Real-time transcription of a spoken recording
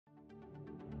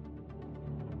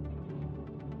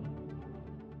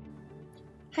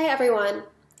Hi everyone,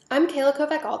 I'm Kaela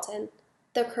Kovach-Galton,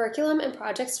 the Curriculum and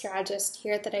Project Strategist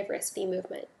here at the Diversity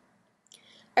Movement.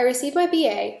 I received my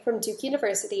BA from Duke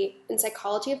University in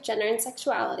Psychology of Gender and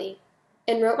Sexuality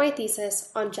and wrote my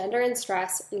thesis on gender and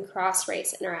stress in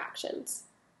cross-race interactions.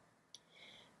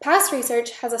 Past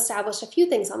research has established a few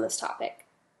things on this topic.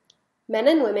 Men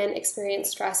and women experience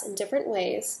stress in different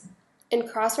ways, and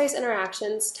cross-race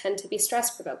interactions tend to be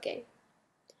stress-provoking.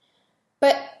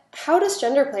 But how does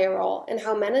gender play a role in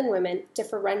how men and women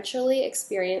differentially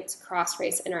experience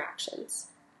cross-race interactions?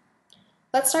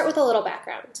 Let's start with a little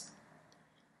background.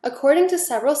 According to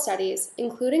several studies,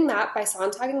 including that by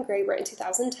Sontag and Graeber in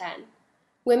 2010,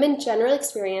 women generally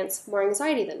experience more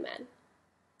anxiety than men.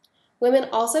 Women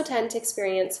also tend to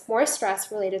experience more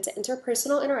stress related to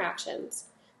interpersonal interactions,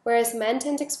 whereas men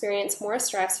tend to experience more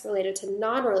stress related to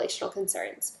non-relational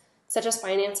concerns, such as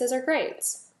finances or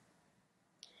grades.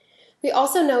 We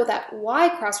also know that why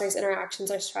cross-race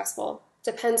interactions are stressful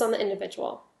depends on the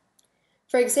individual.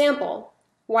 For example,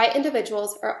 white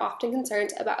individuals are often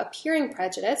concerned about appearing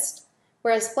prejudiced,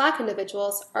 whereas Black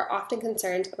individuals are often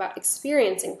concerned about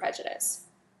experiencing prejudice.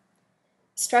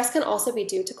 Stress can also be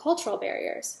due to cultural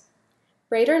barriers.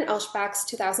 Rader and Elschbach's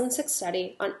 2006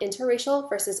 study on interracial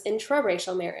versus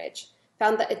intraracial marriage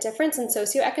found that a difference in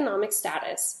socioeconomic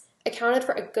status accounted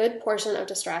for a good portion of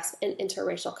distress in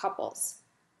interracial couples.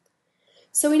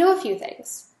 So we know a few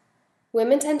things.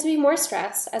 Women tend to be more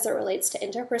stressed as it relates to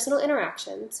interpersonal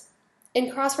interactions,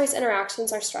 and cross-race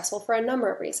interactions are stressful for a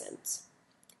number of reasons.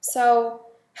 So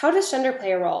how does gender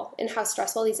play a role in how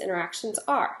stressful these interactions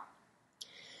are?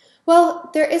 Well,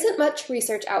 there isn't much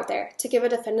research out there to give a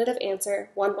definitive answer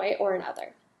one way or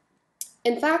another.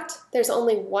 In fact, there's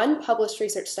only one published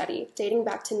research study dating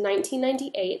back to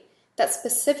 1998 that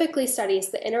specifically studies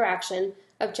the interaction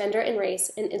of gender and race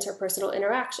in interpersonal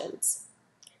interactions.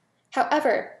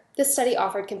 However, this study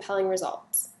offered compelling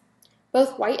results.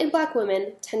 Both white and Black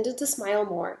women tended to smile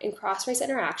more in cross-race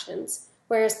interactions,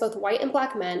 whereas both white and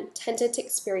Black men tended to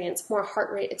experience more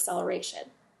heart rate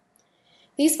acceleration.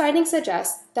 These findings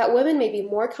suggest that women may be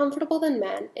more comfortable than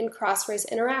men in cross-race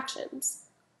interactions.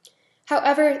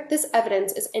 However, this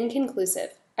evidence is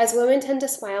inconclusive, as women tend to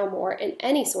smile more in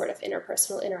any sort of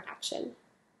interpersonal interaction.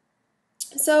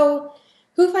 So,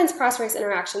 who finds cross-race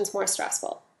interactions more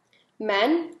stressful?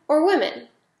 Men or women?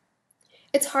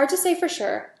 It's hard to say for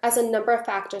sure, as a number of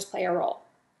factors play a role.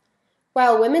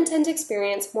 While women tend to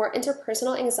experience more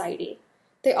interpersonal anxiety,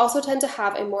 they also tend to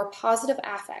have a more positive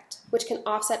affect, which can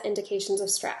offset indications of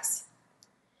stress.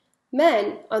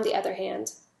 Men, on the other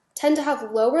hand, tend to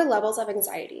have lower levels of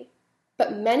anxiety,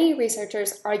 but many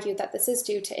researchers argue that this is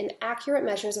due to inaccurate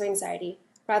measures of anxiety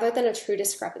rather than a true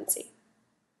discrepancy.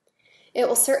 It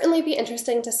will certainly be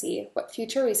interesting to see what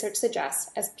future research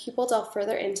suggests as people delve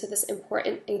further into this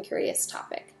important and curious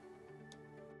topic.